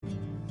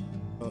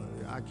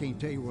I can't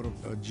tell you what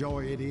a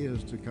joy it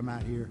is to come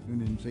out here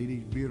and then see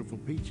these beautiful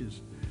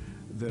peaches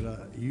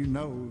that you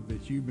know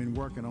that you've been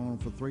working on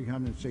for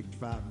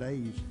 365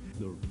 days.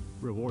 The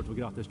rewards we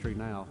get off this tree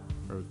now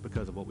are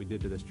because of what we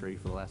did to this tree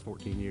for the last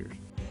 14 years.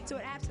 So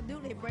it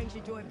absolutely brings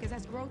you joy because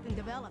that's growth and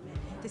development,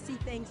 to see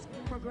things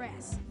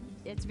progress.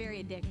 It's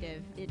very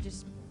addictive. It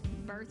just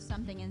births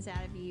something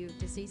inside of you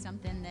to see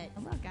something that,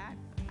 look,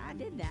 I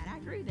did that. I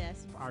grew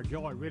this. Our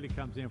joy really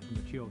comes in from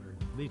the children.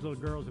 These little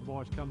girls and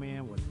boys come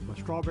in with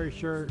strawberry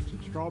shirts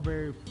and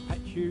strawberry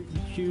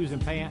shoes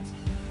and pants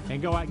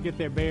and go out and get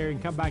their berry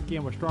and come back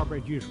in with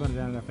strawberry juice running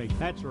down their face.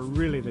 That's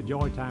really the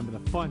joy time and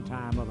the fun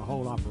time of the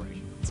whole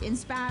operation. It's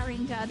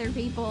inspiring to other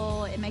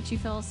people. It makes you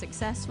feel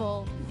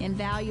successful and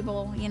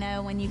valuable, you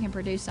know, when you can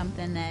produce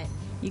something that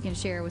you can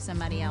share with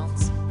somebody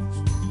else.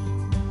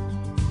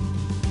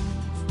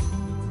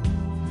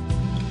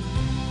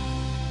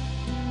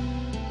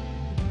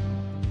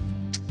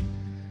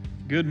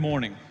 Good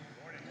morning.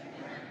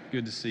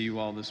 Good to see you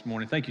all this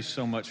morning. Thank you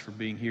so much for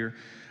being here.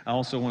 I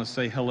also want to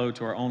say hello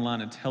to our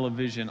online and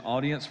television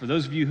audience. For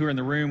those of you who are in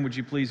the room, would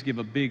you please give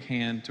a big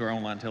hand to our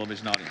online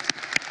television audience?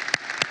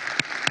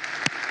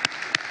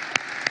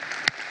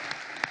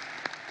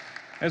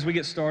 As we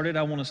get started,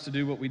 I want us to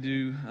do what we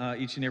do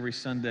each and every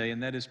Sunday,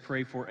 and that is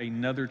pray for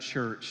another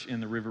church in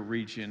the River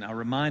region. I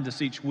remind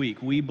us each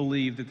week, we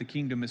believe that the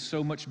kingdom is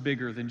so much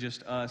bigger than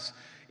just us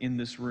in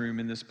this room,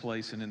 in this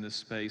place, and in this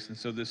space. And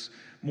so this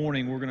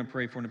morning, we're going to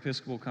pray for an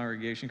Episcopal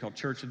congregation called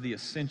Church of the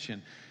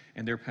Ascension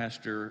and their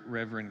pastor,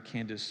 Reverend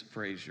Candace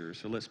Frazier.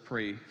 So let's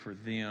pray for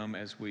them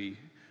as we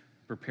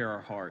prepare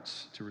our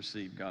hearts to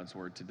receive God's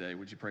word today.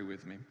 Would you pray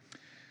with me?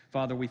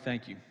 Father, we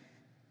thank you.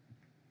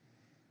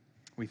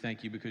 We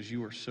thank you because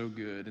you are so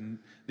good, and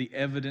the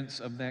evidence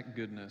of that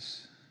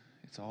goodness,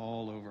 it's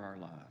all over our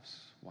lives.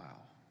 Wow,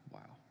 wow.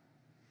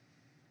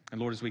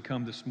 And Lord, as we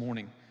come this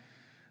morning,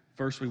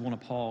 first we want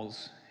to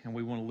pause and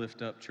we want to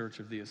lift up Church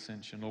of the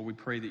Ascension. Lord, we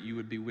pray that you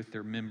would be with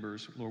their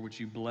members. Lord, would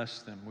you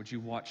bless them? Would you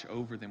watch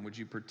over them? Would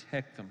you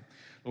protect them?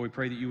 Lord, we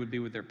pray that you would be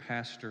with their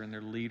pastor and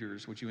their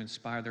leaders. Would you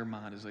inspire their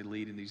mind as they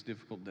lead in these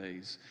difficult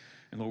days?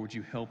 And Lord, would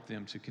you help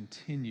them to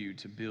continue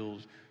to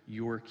build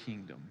your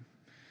kingdom?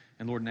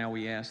 And Lord, now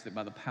we ask that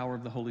by the power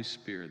of the Holy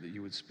Spirit that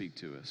you would speak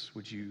to us.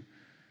 Would you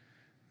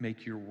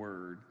make your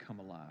word come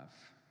alive?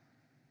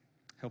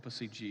 Help us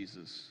see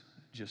Jesus,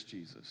 just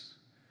Jesus.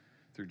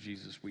 Through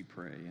Jesus we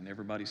pray. And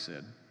everybody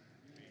said,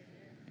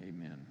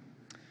 Amen.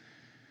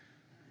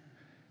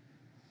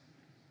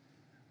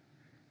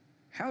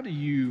 How do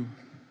you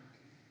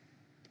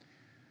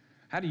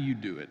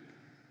do it?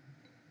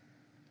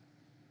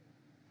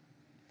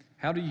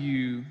 How do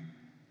you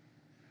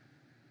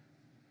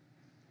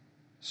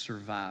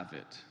survive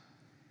it?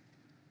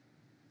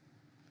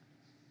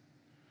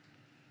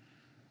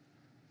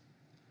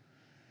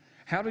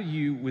 How do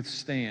you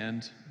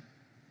withstand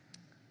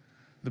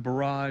the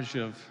barrage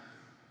of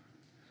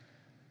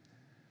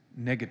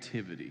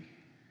negativity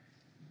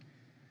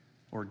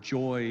or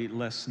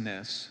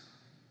joylessness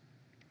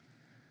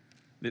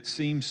that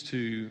seems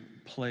to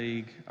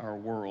plague our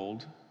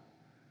world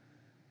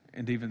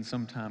and even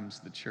sometimes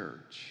the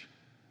church?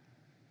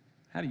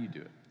 How do you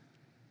do it?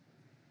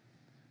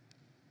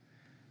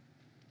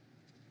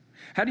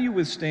 How do you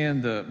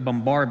withstand the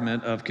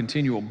bombardment of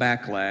continual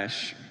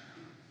backlash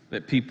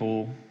that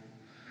people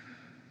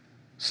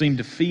seem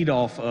to feed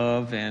off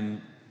of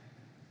and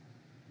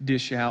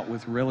dish out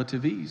with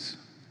relative ease?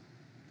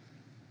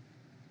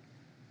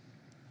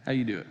 How do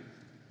you do it?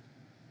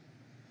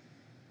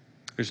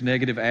 There's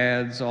negative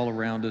ads all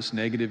around us,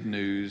 negative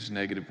news,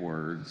 negative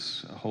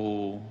words, a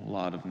whole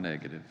lot of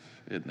negative,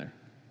 isn't there?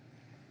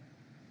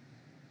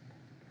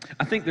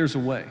 I think there's a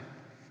way.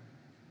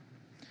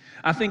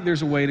 I think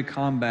there's a way to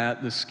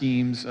combat the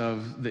schemes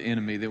of the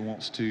enemy that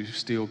wants to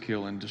steal,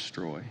 kill, and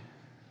destroy.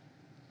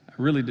 I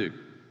really do.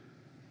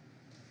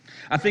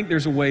 I think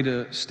there's a way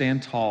to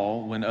stand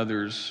tall when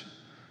others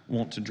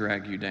want to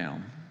drag you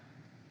down.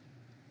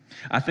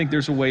 I think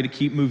there's a way to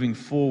keep moving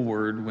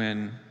forward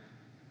when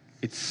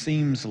it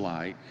seems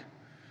like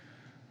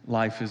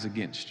life is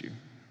against you.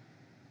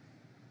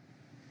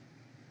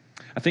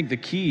 I think the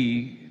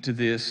key to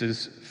this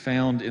is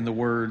found in the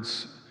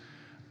words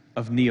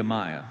of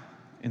Nehemiah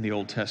in the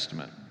Old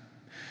Testament.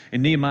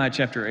 In Nehemiah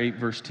chapter 8,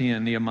 verse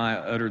 10,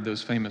 Nehemiah uttered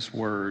those famous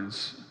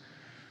words,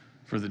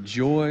 "For the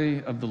joy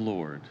of the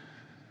Lord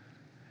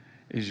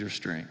is your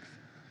strength."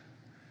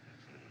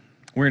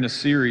 We're in a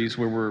series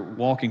where we're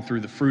walking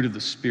through the fruit of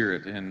the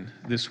Spirit, and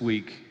this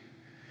week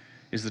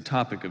is the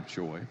topic of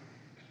joy.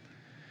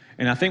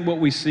 And I think what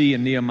we see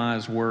in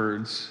Nehemiah's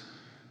words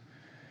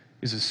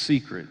is a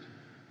secret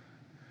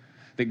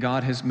that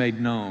God has made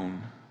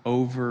known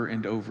over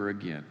and over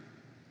again.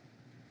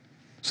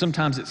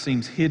 Sometimes it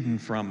seems hidden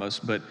from us,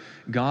 but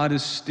God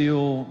is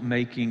still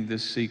making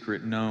this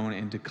secret known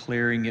and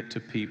declaring it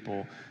to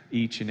people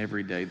each and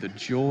every day. The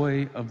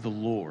joy of the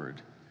Lord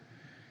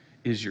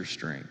is your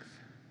strength.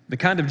 The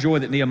kind of joy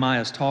that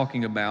Nehemiah is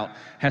talking about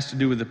has to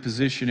do with the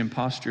position and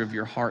posture of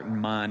your heart and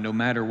mind, no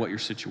matter what your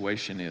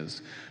situation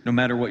is, no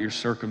matter what your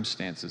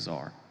circumstances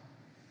are.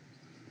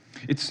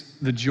 It's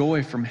the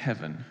joy from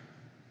heaven.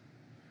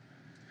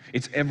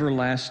 It's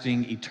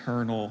everlasting,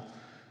 eternal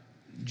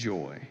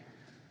joy.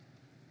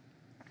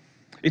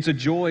 It's a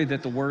joy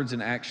that the words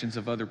and actions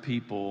of other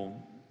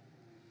people,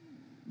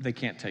 they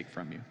can't take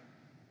from you.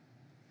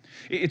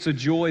 It's a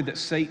joy that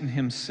Satan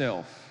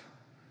himself,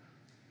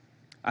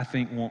 I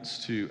think,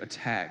 wants to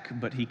attack,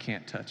 but he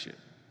can't touch it.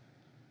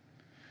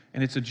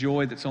 And it's a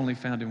joy that's only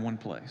found in one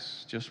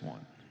place, just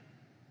one.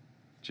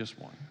 Just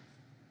one.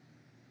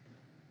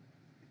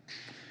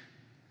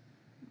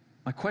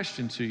 My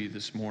question to you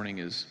this morning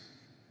is,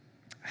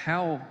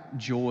 how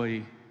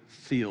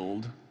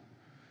joy-filled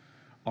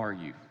are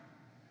you?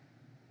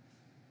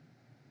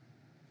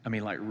 I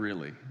mean, like,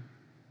 really.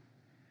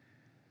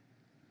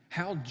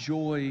 How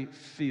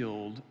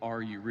joy-filled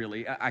are you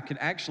really? I could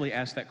actually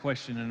ask that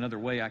question in another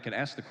way. I could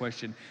ask the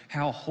question,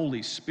 how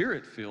Holy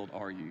Spirit-filled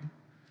are you?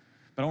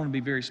 But I want to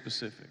be very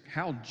specific.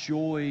 How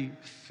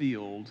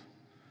joy-filled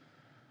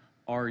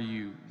are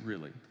you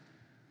really?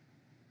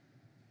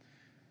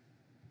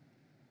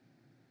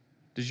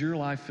 Does your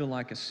life feel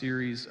like a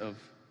series of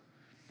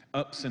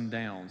ups and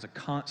downs, a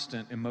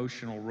constant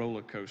emotional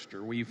roller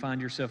coaster where you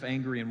find yourself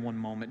angry in one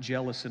moment,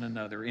 jealous in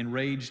another,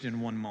 enraged in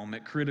one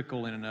moment,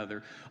 critical in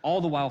another, all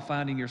the while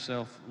finding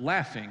yourself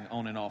laughing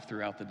on and off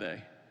throughout the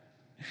day?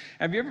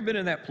 Have you ever been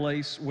in that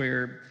place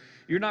where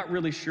you're not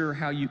really sure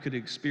how you could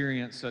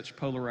experience such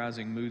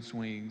polarizing mood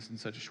swings in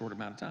such a short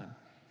amount of time?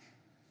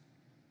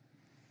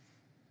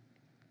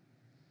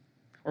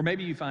 Or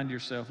maybe you find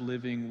yourself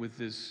living with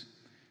this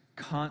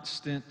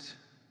constant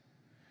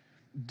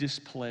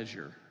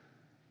displeasure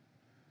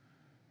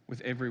with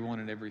everyone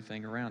and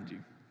everything around you.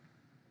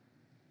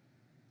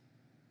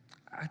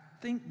 I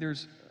think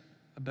there's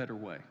a better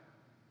way.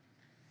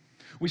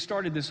 We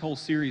started this whole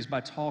series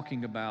by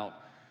talking about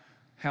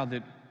how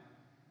that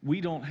we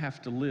don't have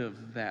to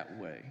live that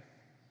way.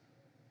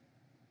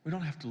 We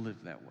don't have to live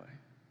that way.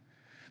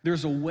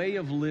 There's a way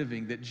of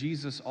living that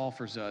Jesus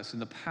offers us in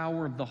the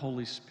power of the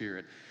Holy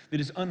Spirit that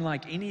is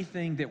unlike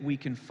anything that we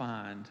can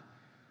find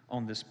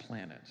on this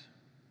planet.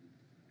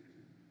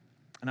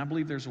 And I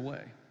believe there's a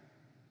way.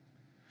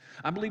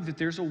 I believe that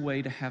there's a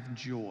way to have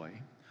joy,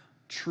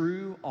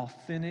 true,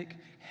 authentic,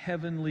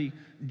 heavenly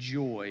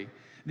joy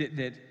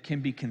that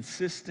can be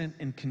consistent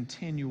and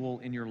continual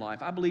in your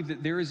life. I believe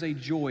that there is a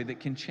joy that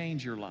can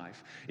change your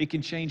life. It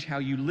can change how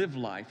you live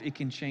life. It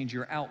can change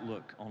your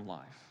outlook on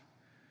life.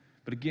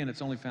 But again,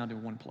 it's only found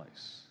in one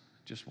place,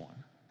 just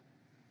one.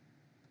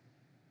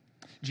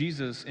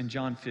 Jesus in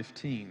John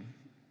 15,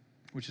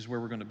 which is where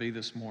we're going to be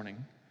this morning,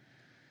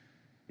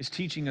 is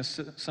teaching us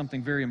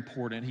something very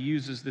important. He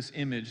uses this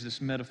image,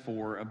 this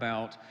metaphor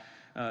about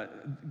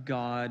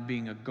God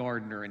being a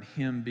gardener and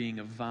Him being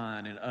a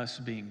vine and us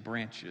being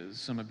branches.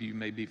 Some of you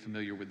may be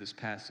familiar with this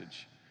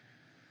passage.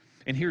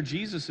 And here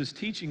Jesus is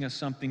teaching us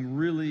something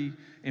really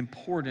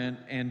important,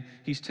 and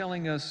He's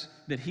telling us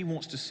that He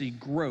wants to see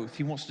growth.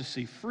 He wants to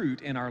see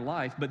fruit in our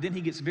life, but then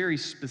He gets very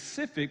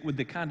specific with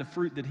the kind of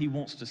fruit that He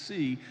wants to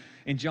see.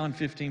 In John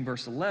 15,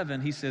 verse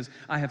 11, He says,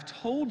 I have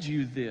told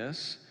you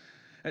this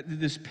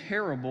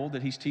parable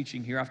that He's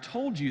teaching here, I've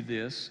told you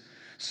this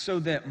so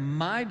that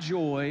my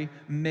joy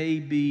may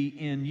be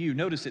in you.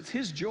 Notice it's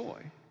His joy.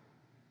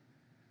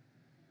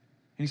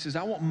 And He says,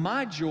 I want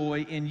my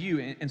joy in you.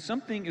 And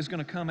something is going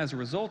to come as a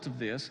result of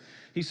this.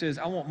 He says,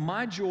 I want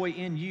my joy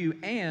in you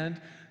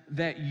and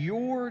that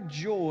your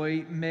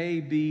joy may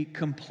be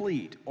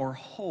complete or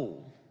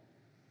whole.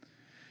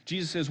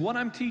 Jesus says, what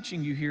I'm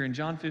teaching you here in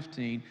John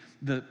 15,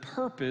 the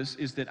purpose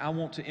is that I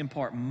want to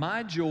impart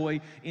my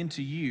joy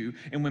into you.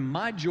 And when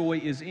my joy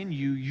is in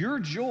you, your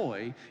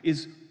joy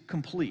is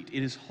complete.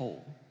 It is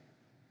whole.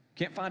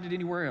 Can't find it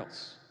anywhere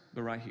else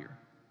but right here.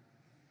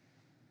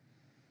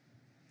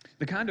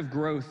 The kind of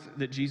growth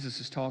that Jesus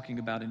is talking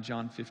about in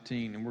John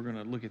 15, and we're going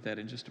to look at that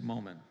in just a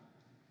moment.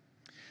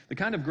 The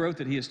kind of growth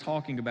that He is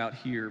talking about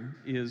here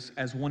is,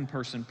 as one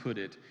person put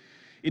it,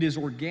 it is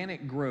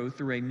organic growth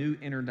through a new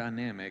inner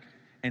dynamic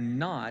and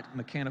not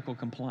mechanical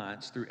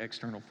compliance through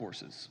external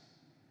forces.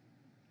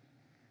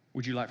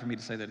 Would you like for me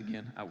to say that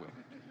again? I will.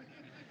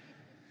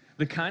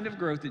 The kind of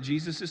growth that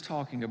Jesus is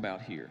talking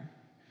about here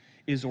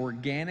is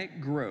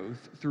organic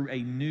growth through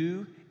a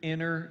new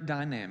inner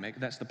dynamic.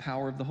 That's the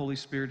power of the Holy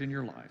Spirit in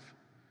your life.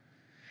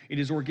 It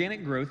is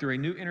organic growth through a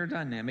new inner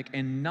dynamic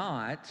and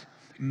not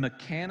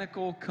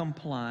mechanical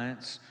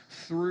compliance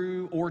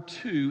through or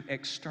to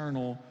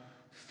external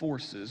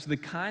forces. The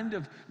kind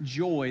of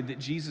joy that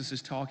Jesus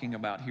is talking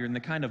about here and the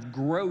kind of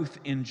growth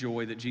in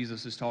joy that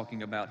Jesus is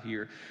talking about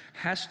here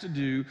has to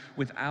do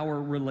with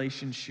our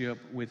relationship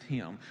with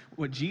Him.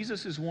 What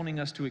Jesus is wanting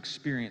us to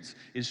experience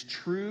is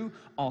true,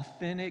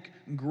 authentic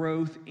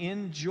growth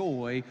in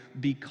joy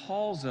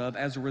because of,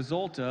 as a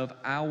result of,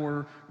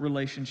 our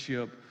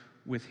relationship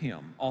with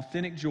Him.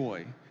 Authentic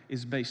joy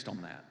is based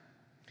on that.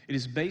 It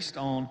is based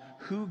on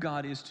who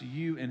God is to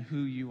you and who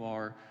you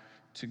are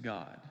to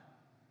God.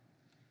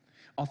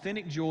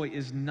 Authentic joy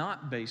is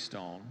not based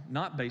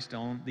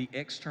on the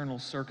external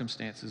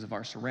circumstances of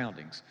our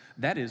surroundings.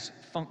 That is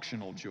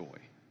functional joy.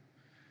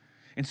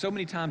 And so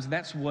many times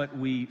that's what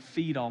we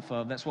feed off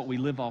of, that's what we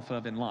live off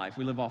of in life.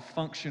 We live off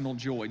functional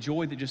joy,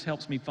 joy that just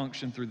helps me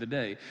function through the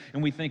day.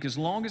 And we think as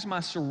long as my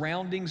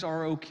surroundings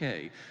are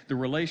okay, the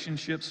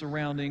relationship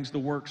surroundings, the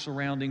work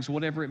surroundings,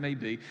 whatever it may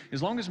be,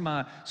 as long as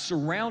my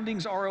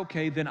surroundings are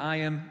okay, then I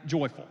am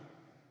joyful,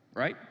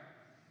 right?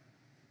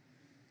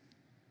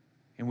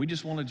 And we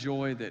just want a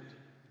joy that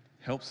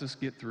helps us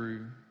get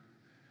through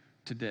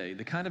today.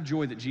 The kind of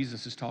joy that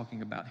Jesus is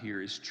talking about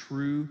here is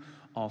true,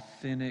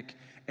 authentic,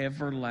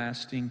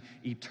 everlasting,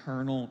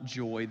 eternal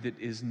joy that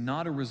is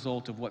not a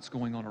result of what's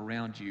going on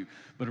around you,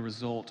 but a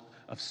result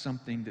of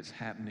something that's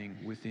happening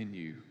within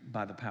you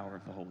by the power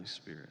of the Holy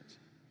Spirit.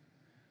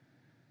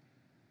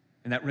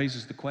 And that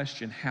raises the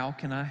question, how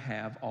can I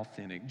have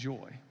authentic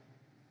joy?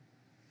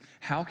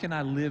 How can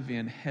I live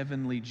in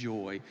heavenly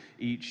joy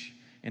each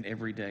and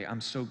every day?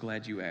 I'm so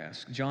glad you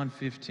asked. John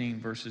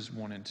 15, verses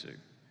 1 and 2.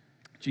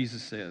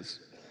 Jesus says,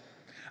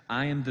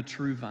 I am the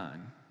true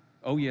vine.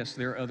 Oh yes,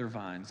 there are other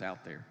vines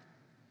out there.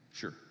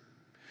 Sure.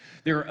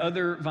 There are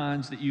other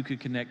vines that you could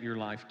connect your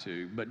life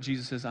to, but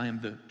Jesus says, I am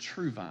the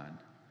true vine.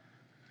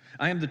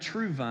 I am the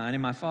true vine,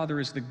 and my Father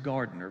is the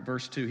gardener.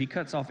 Verse 2, He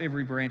cuts off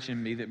every branch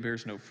in me that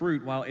bears no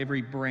fruit, while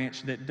every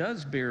branch that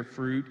does bear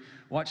fruit,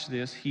 watch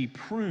this, He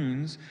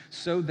prunes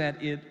so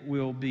that it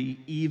will be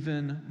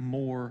even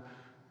more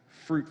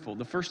fruitful.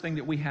 The first thing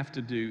that we have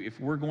to do if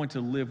we're going to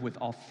live with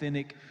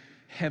authentic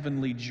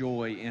heavenly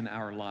joy in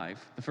our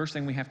life, the first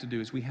thing we have to do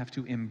is we have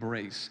to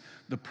embrace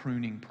the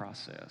pruning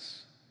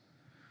process.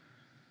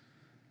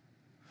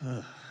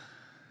 I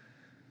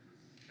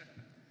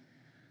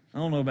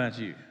don't know about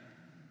you,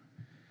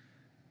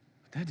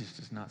 but that just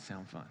does not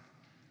sound fun.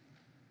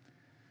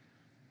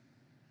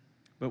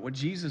 But what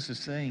Jesus is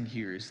saying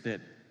here is that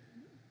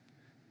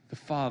the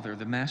Father,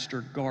 the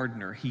Master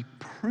Gardener, He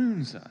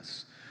prunes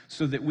us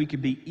so that we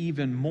could be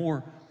even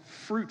more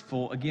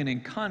fruitful. Again, in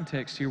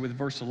context here with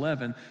verse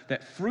 11,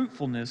 that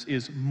fruitfulness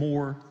is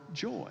more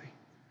joy.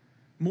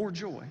 More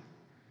joy.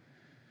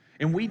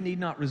 And we need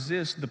not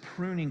resist the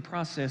pruning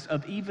process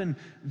of even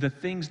the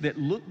things that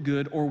look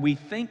good or we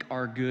think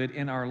are good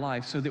in our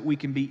life so that we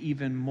can be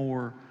even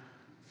more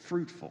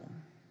fruitful.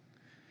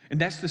 And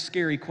that's the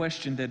scary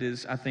question that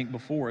is, I think,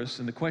 before us.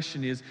 And the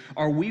question is,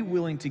 are we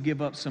willing to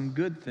give up some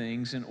good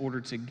things in order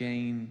to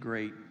gain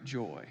great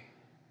joy?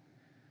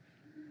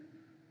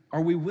 Are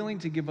we willing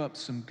to give up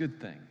some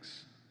good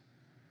things?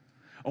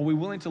 Are we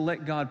willing to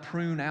let God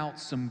prune out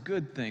some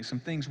good things, some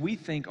things we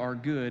think are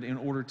good in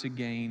order to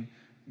gain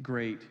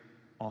great,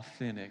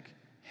 authentic,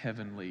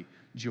 heavenly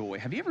joy?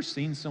 Have you ever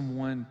seen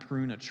someone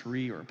prune a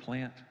tree or a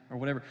plant or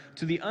whatever?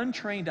 To the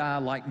untrained eye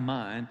like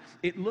mine,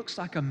 it looks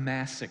like a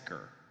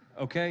massacre,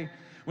 okay?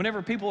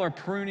 Whenever people are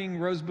pruning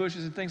rose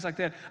bushes and things like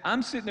that,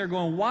 I'm sitting there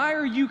going, why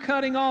are you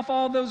cutting off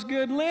all those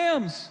good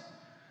limbs?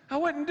 I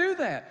wouldn't do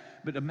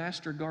that. But a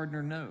master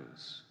gardener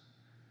knows.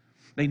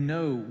 They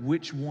know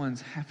which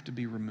ones have to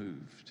be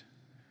removed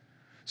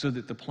so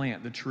that the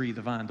plant, the tree,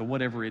 the vine, the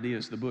whatever it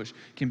is, the bush,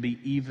 can be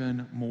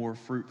even more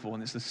fruitful.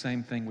 And it's the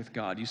same thing with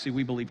God. You see,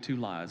 we believe two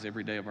lies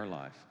every day of our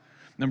life.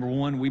 Number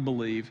one, we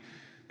believe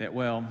that,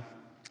 well,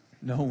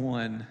 no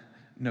one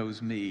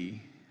knows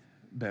me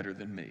better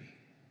than me.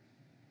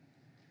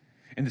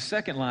 And the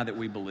second lie that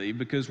we believe,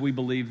 because we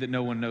believe that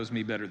no one knows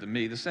me better than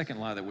me, the second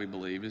lie that we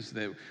believe is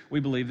that we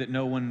believe that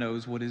no one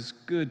knows what is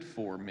good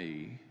for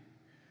me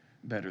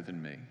better than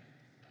me.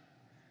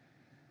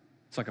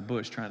 It's like a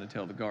bush trying to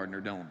tell the gardener,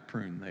 don't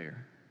prune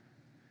there.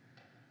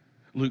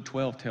 Luke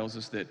 12 tells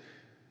us that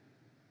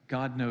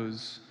God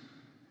knows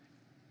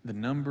the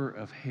number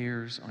of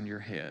hairs on your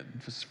head.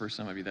 For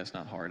some of you, that's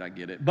not hard, I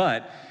get it.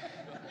 But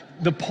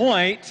the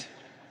point,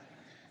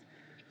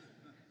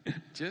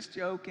 just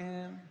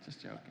joking.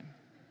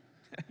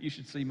 You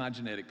should see my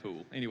genetic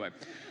pool. Anyway,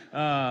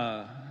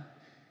 the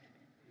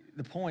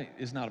point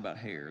is not about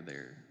hair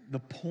there. The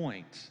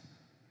point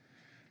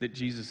that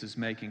Jesus is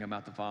making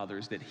about the Father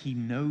is that He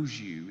knows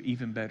you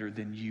even better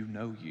than you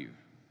know you.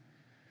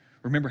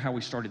 Remember how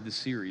we started this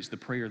series, the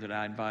prayer that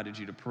I invited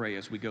you to pray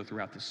as we go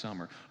throughout the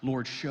summer.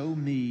 Lord, show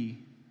me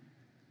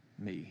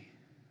me.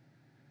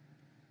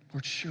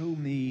 Lord, show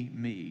me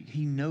me.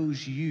 He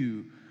knows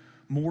you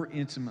more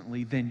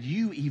intimately than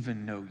you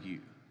even know you.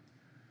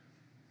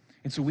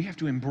 And so we have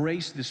to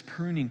embrace this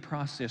pruning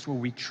process where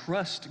we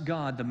trust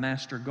God, the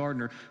master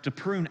gardener, to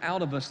prune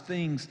out of us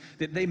things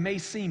that they may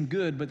seem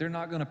good, but they're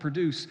not going to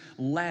produce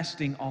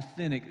lasting,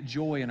 authentic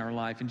joy in our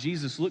life. And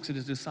Jesus looks at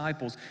His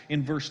disciples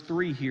in verse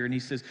 3 here, and He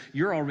says,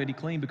 you're already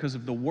clean because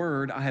of the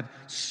word I have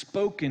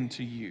spoken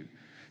to you.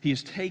 He has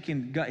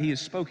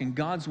spoken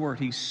God's word.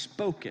 He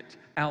spoke it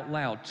out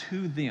loud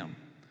to them.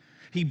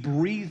 He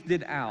breathed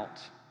it out.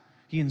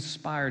 He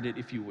inspired it,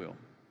 if you will.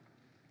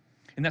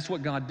 And that's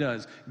what God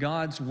does.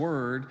 God's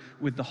word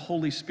with the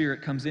Holy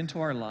Spirit comes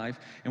into our life,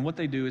 and what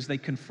they do is they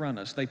confront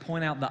us. They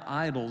point out the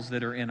idols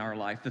that are in our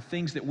life, the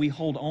things that we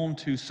hold on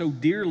to so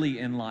dearly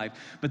in life,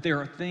 but there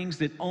are things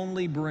that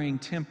only bring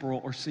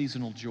temporal or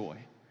seasonal joy.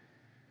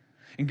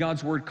 And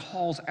God's word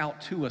calls out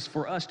to us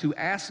for us to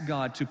ask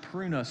God to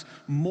prune us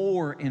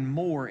more and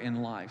more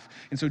in life.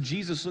 And so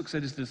Jesus looks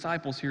at his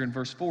disciples here in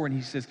verse 4 and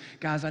he says,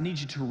 guys, I need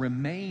you to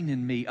remain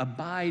in me,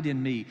 abide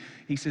in me.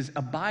 He says,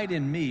 abide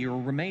in me or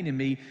remain in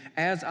me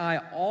as I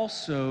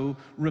also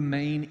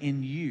remain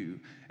in you.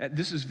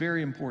 This is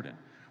very important.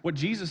 What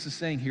Jesus is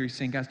saying here, he's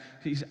saying, guys,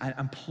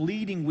 I'm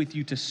pleading with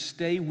you to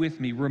stay with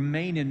me,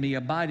 remain in me,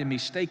 abide in me,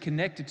 stay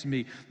connected to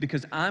me,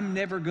 because I'm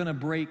never going to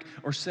break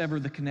or sever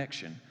the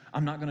connection.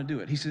 I'm not going to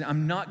do it. He said,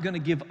 I'm not going to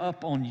give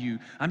up on you.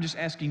 I'm just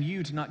asking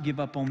you to not give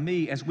up on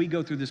me as we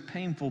go through this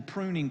painful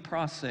pruning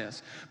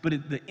process.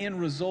 But the end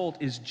result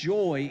is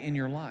joy in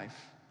your life.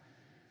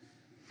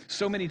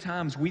 So many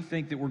times we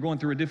think that we're going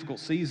through a difficult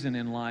season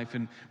in life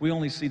and we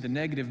only see the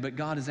negative, but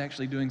God is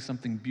actually doing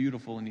something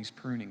beautiful and he's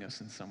pruning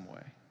us in some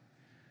way.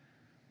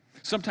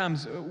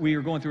 Sometimes we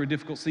are going through a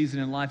difficult season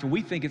in life and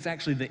we think it's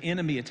actually the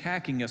enemy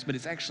attacking us, but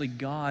it's actually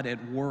God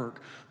at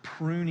work,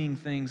 pruning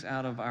things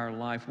out of our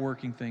life,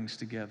 working things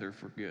together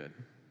for good.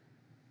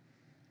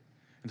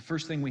 And the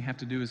first thing we have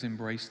to do is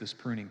embrace this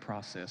pruning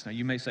process. Now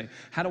you may say,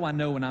 how do I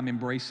know when I'm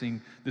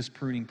embracing this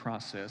pruning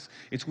process?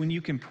 It's when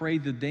you can pray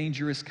the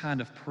dangerous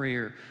kind of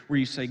prayer where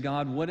you say,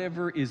 God,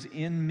 whatever is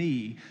in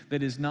me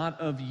that is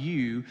not of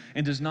you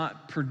and does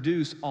not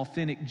produce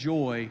authentic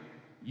joy,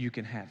 you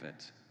can have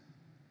it.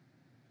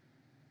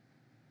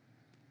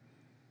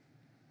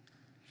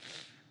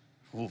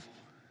 Oh,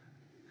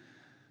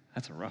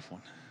 that's a rough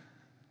one.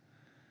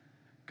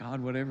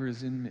 God, whatever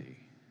is in me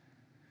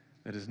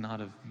that is not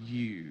of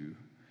you,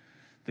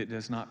 that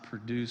does not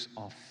produce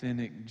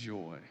authentic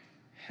joy,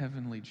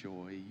 heavenly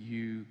joy,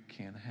 you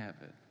can have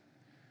it.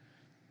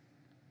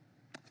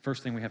 The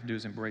first thing we have to do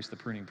is embrace the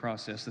pruning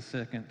process. The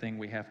second thing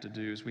we have to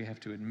do is we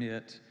have to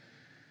admit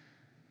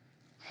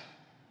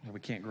that we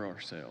can't grow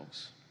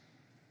ourselves.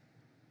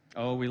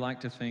 Oh, we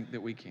like to think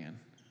that we can.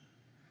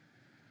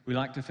 We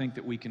like to think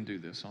that we can do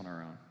this on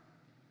our own.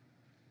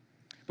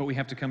 But we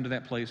have to come to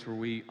that place where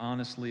we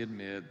honestly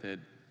admit that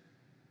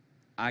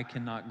I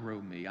cannot grow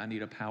me. I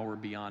need a power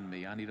beyond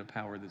me. I need a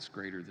power that's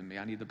greater than me.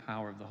 I need the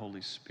power of the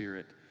Holy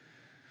Spirit,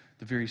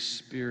 the very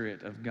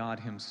Spirit of God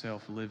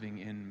himself living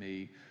in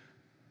me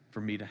for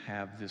me to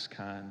have this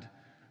kind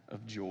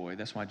of joy.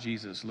 That's why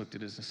Jesus looked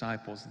at his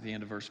disciples at the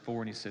end of verse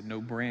 4 and he said,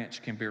 no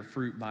branch can bear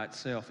fruit by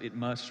itself. It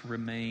must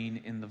remain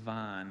in the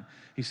vine.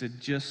 He said,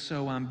 just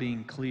so I'm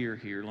being clear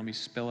here, let me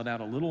spell it out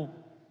a little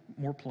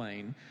more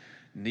plain.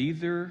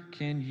 Neither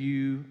can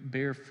you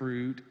bear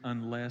fruit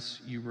unless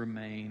you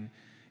remain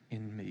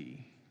in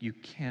me. You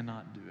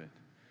cannot do it.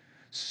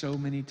 So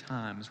many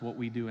times what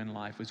we do in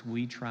life is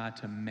we try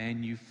to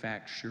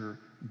manufacture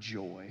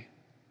joy.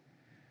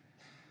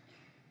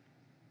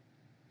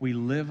 We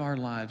live our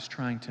lives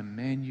trying to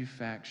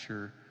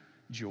manufacture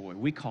joy.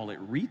 We call it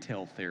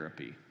retail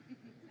therapy.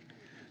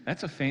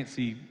 That's a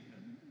fancy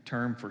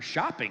term for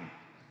shopping.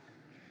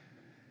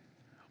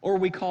 Or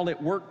we call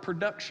it work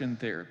production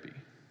therapy.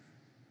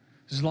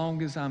 As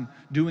long as I'm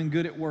doing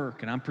good at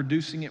work and I'm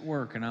producing at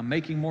work and I'm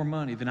making more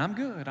money, then I'm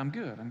good.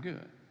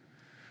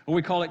 Or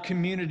we call it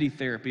community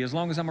therapy. As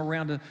long as I'm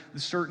around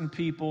certain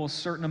people, a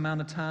certain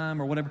amount of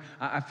time or whatever,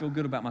 I feel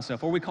good about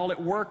myself. Or we call it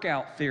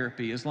workout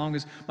therapy. As long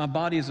as my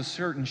body is a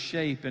certain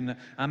shape and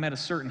I'm at a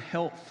certain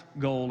health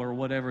goal or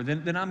whatever,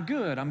 then I'm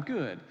good.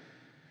 And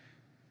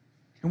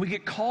we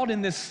get caught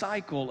in this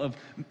cycle of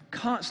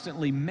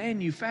constantly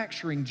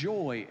manufacturing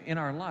joy in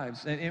our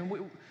lives. And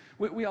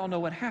we all know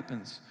what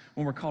happens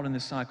when we're caught in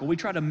this cycle. We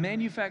try to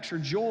manufacture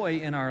joy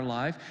in our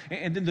life,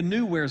 and then the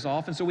new wears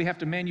off, and so we have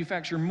to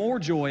manufacture more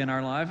joy in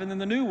our life, and then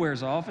the new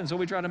wears off, and so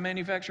we try to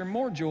manufacture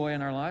more joy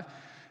in our life,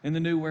 and the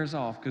new wears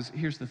off. Because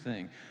here's the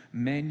thing,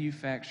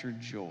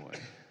 manufactured joy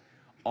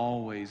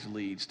always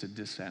leads to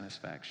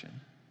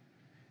dissatisfaction.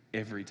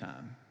 Every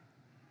time.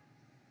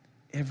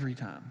 Every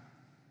time.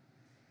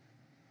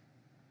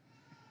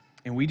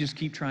 And we just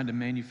keep trying to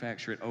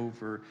manufacture it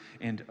over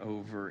and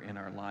over in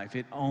our life.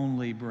 It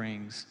only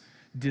brings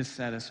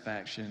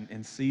dissatisfaction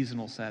and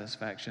seasonal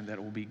satisfaction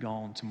that will be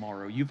gone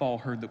tomorrow. You've all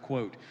heard the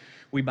quote,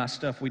 we buy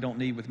stuff we don't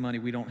need with money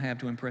we don't have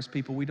to impress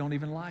people we don't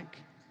even like.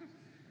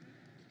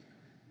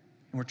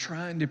 And we're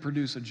trying to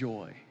produce a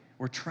joy.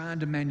 We're trying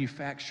to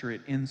manufacture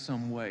it in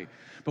some way.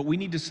 But we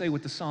need to say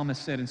what the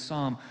psalmist said in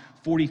Psalm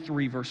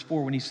 43, verse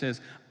 4, when he says,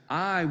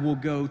 I will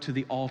go to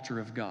the altar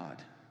of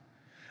God.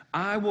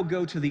 I will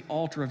go to the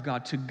altar of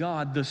God, to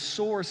God, the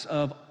source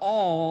of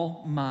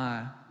all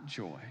my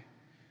joy.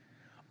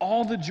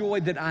 All the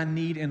joy that I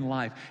need in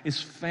life is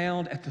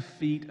found at the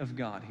feet of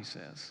God, he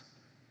says.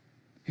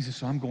 He says,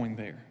 so I'm going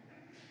there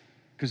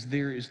because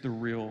there is the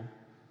real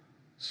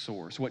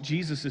source. What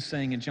Jesus is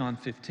saying in John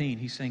 15,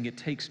 he's saying it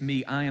takes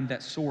me, I am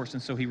that source.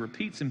 And so he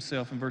repeats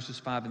himself in verses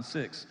 5 and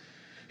 6.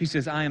 He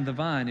says, I am the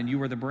vine and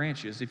you are the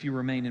branches. If you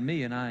remain in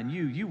me and I in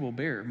you, you will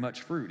bear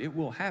much fruit. It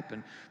will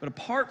happen. But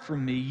apart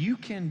from me, you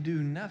can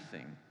do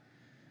nothing.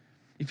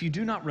 If you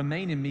do not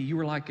remain in me, you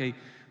are like a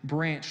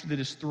branch that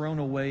is thrown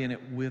away and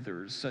it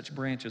withers. Such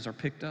branches are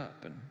picked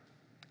up and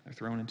they're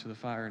thrown into the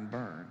fire and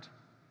burned.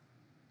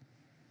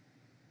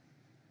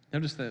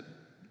 Notice that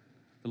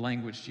the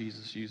language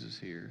Jesus uses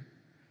here.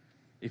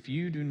 If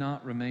you do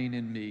not remain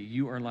in me,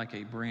 you are like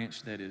a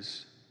branch that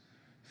is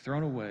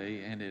thrown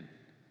away and it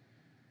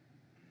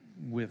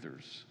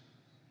withers.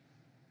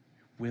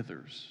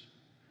 Withers.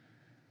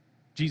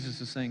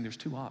 Jesus is saying there's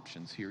two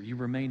options here. You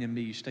remain in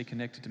me, you stay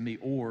connected to me,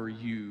 or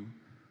you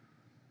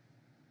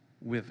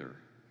wither.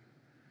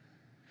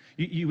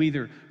 You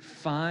either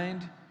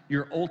find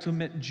your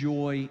ultimate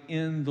joy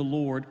in the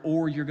Lord,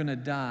 or you're going to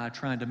die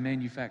trying to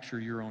manufacture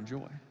your own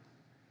joy,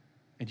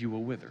 and you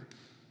will wither.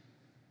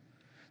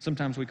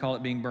 Sometimes we call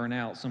it being burnt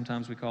out.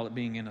 Sometimes we call it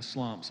being in a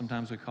slump.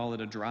 Sometimes we call it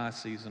a dry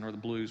season or the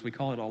blues. We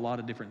call it a lot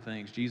of different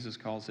things. Jesus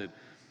calls it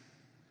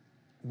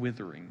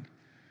withering.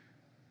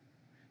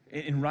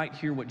 And right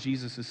here, what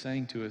Jesus is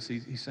saying to us,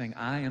 he's saying,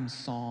 I am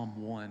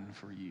Psalm 1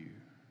 for you.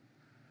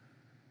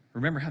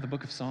 Remember how the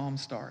book of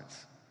Psalms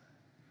starts?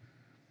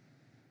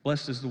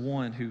 Blessed is the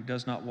one who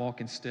does not walk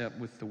in step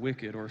with the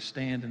wicked, or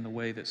stand in the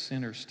way that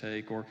sinners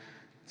take, or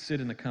sit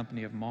in the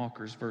company of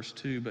mockers, verse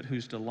 2, but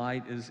whose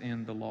delight is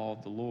in the law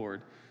of the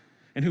Lord,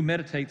 and who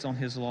meditates on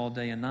his law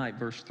day and night,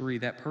 verse 3.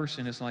 That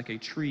person is like a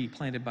tree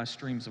planted by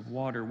streams of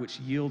water, which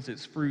yields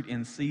its fruit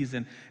in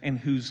season, and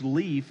whose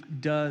leaf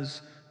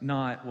does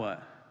not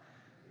what?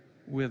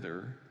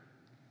 Wither.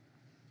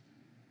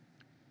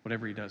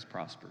 Whatever he does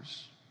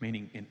prospers,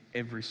 meaning in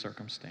every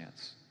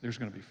circumstance, there's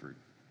going to be fruit.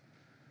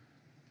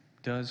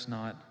 Does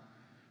not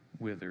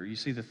wither. You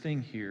see, the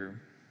thing here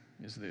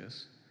is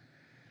this.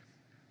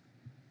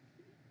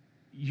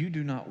 You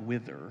do not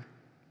wither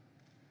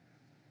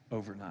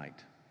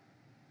overnight.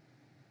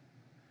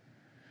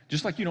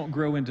 Just like you don't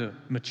grow into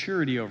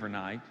maturity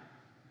overnight,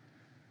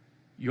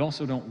 you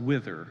also don't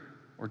wither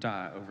or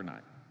die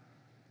overnight.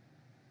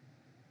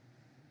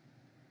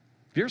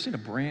 Have you ever seen a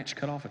branch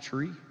cut off a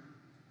tree?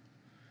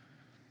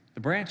 The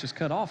branch is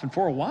cut off, and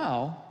for a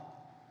while,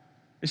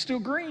 it's still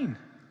green,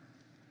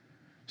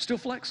 still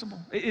flexible.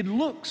 It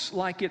looks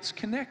like it's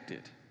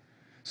connected.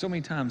 So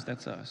many times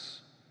that's us.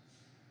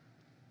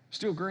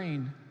 Still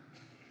green,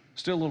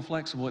 still a little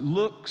flexible. It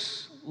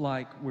looks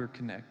like we're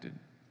connected.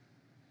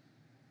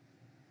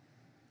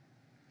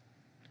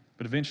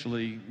 But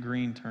eventually,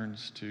 green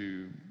turns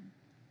to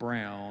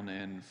brown,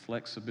 and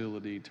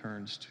flexibility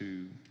turns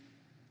to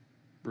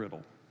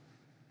brittle.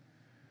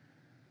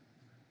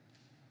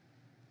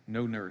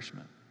 No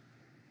nourishment.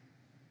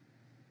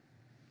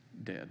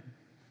 Dead.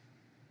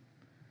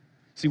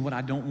 See, what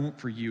I don't want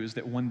for you is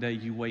that one day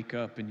you wake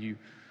up and you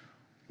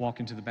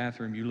walk into the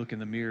bathroom, you look in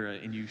the mirror,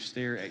 and you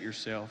stare at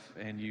yourself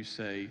and you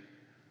say,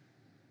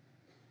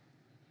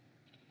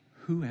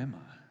 who am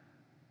I?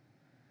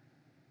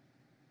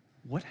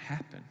 What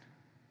happened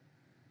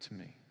to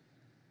me?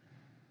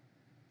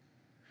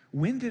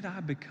 When did I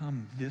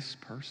become this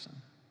person?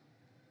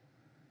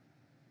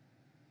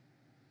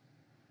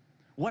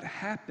 What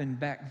happened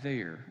back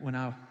there when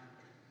I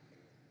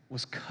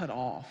was cut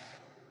off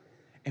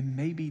and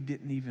maybe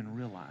didn't even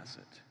realize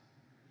it?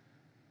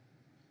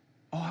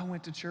 Oh, I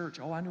went to church.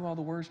 Oh, I knew all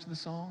the words to the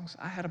songs.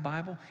 I had a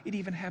Bible. It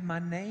even had my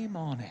name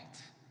on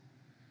it.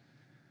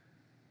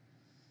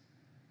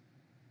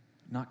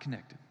 Not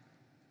connected.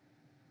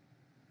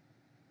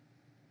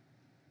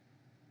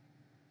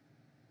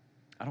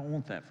 I don't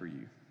want that for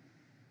you.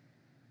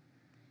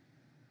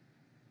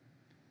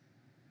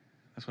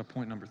 That's why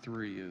point number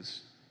 3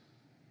 is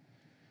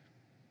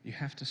you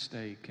have to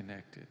stay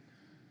connected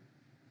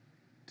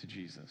to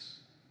Jesus.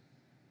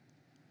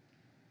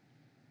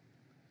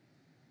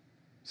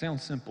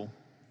 Sounds simple,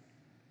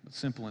 but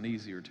simple and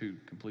easy are two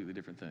completely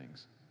different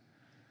things.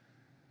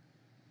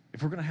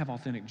 If we're going to have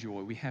authentic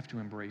joy, we have to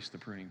embrace the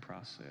pruning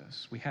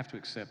process. We have to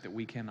accept that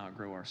we cannot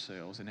grow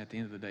ourselves, and at the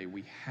end of the day,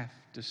 we have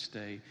to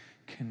stay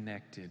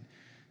connected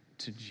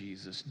to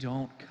Jesus.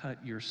 Don't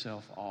cut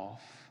yourself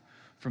off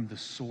from the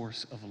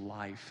source of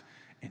life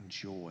and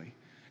joy.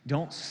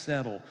 Don't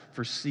settle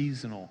for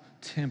seasonal,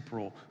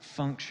 temporal,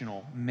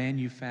 functional,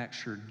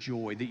 manufactured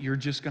joy that you're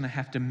just going to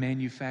have to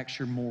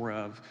manufacture more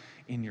of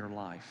in your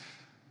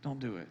life. Don't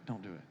do it.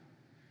 Don't do it.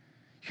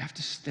 You have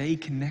to stay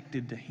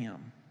connected to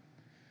Him.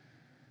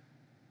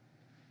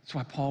 That's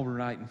why Paul would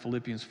write in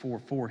Philippians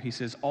 4:4, he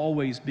says,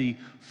 always be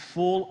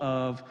full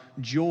of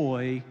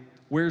joy.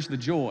 Where's the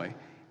joy?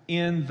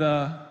 In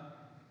the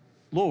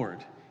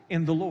Lord.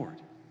 In the Lord.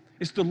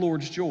 It's the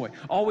Lord's joy.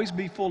 Always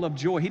be full of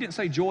joy. He didn't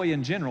say joy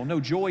in general.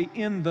 No, joy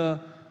in the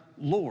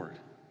Lord.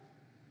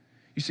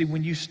 You see,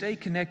 when you stay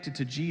connected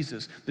to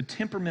Jesus, the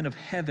temperament of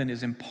heaven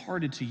is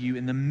imparted to you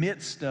in the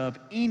midst of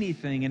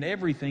anything and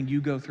everything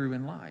you go through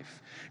in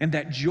life. And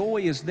that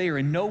joy is there,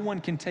 and no one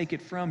can take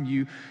it from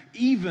you,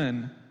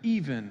 even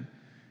in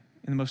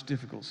the most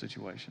difficult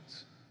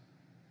situations.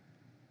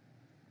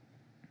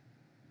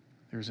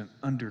 There's an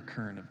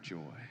undercurrent of joy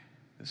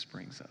that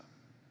springs up.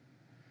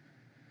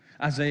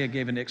 Isaiah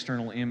gave an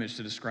external image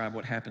to describe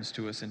what happens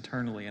to us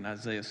internally in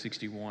Isaiah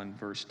 61,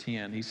 verse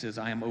 10. He says,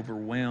 I am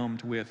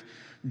overwhelmed with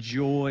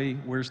joy.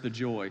 Where's the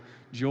joy?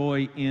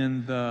 Joy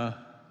in the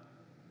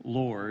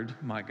Lord,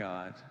 my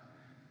God.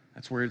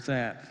 That's where it's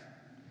at.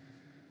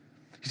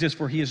 He says,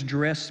 for he has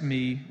dressed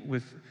me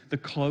with the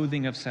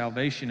clothing of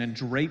salvation and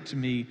draped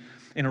me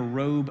in a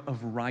robe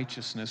of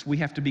righteousness. We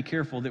have to be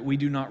careful that we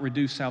do not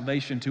reduce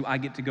salvation to, I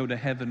get to go to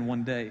heaven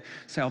one day.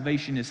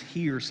 Salvation is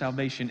here.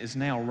 Salvation is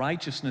now.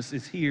 Righteousness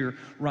is here.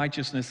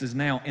 Righteousness is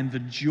now. And the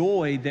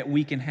joy that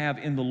we can have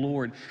in the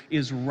Lord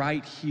is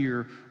right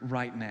here,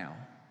 right now.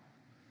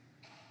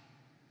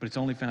 But it's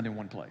only found in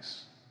one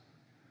place.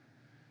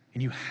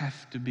 And you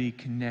have to be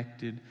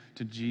connected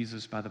to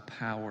Jesus by the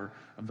power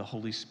of the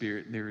Holy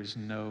Spirit. There is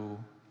no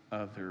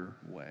other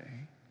way.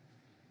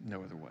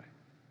 No other way.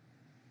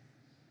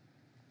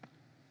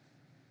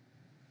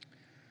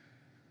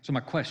 So my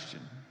question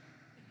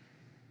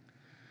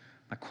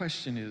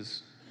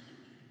is,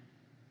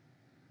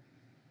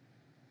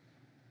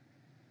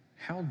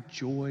 how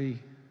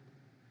joy-filled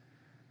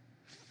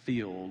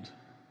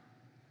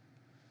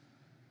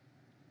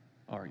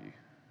are you?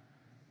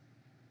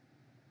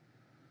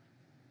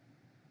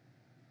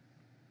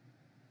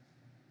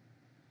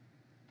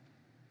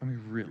 I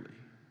mean, really.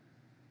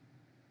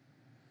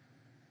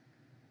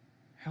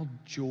 How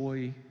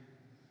joy-filled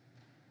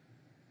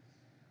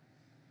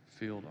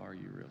are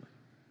you really?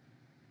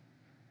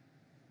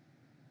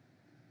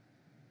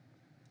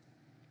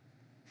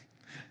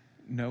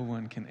 No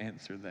one can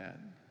answer that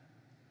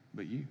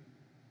but you.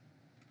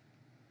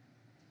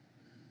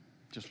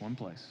 Just one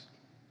place.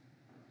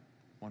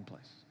 One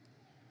place.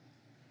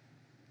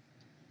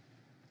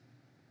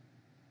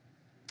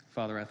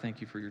 Father, I thank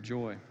you for your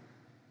joy.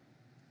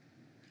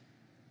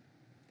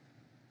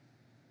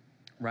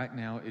 Right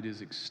now, it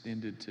is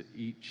extended to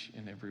each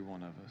and every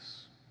one of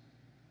us.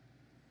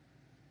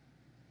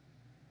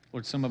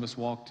 Lord, some of us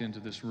walked into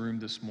this room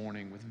this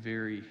morning with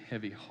very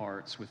heavy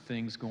hearts, with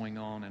things going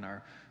on in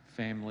our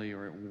family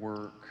or at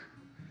work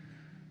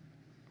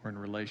or in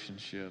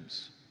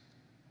relationships.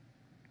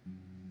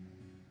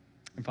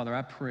 And Father,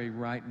 I pray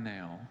right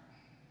now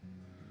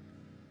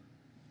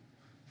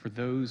for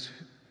those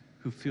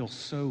who feel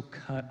so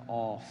cut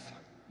off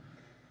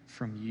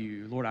from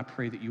you. Lord, I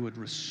pray that you would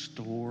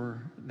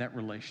restore that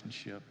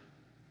relationship.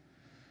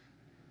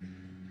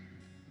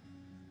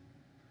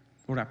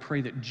 Lord, I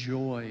pray that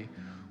joy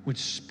would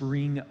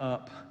spring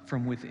up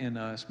from within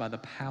us by the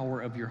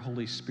power of your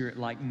Holy Spirit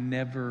like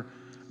never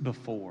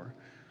before.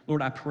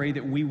 Lord, I pray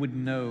that we would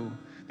know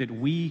that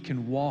we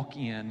can walk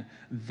in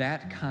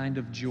that kind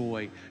of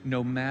joy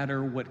no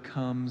matter what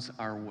comes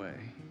our way.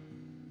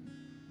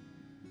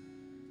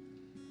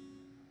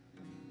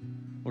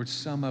 Lord,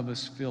 some of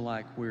us feel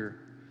like we're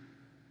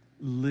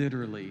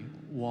literally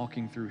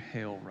walking through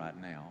hell right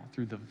now,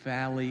 through the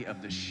valley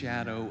of the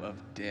shadow of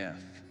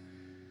death.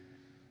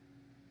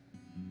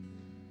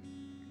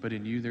 But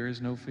in you there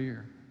is no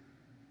fear,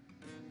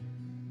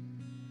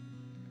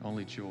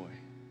 only joy.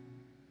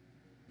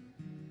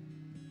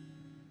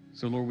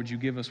 So Lord, would you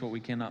give us what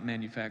we cannot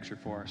manufacture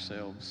for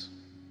ourselves?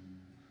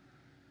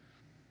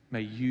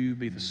 May you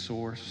be the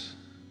source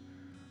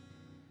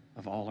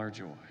of all our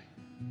joy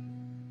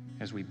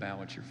as we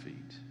bow at your feet.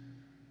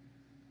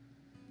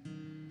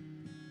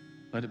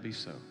 Let it be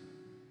so.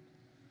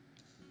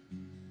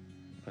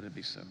 Let it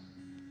be so.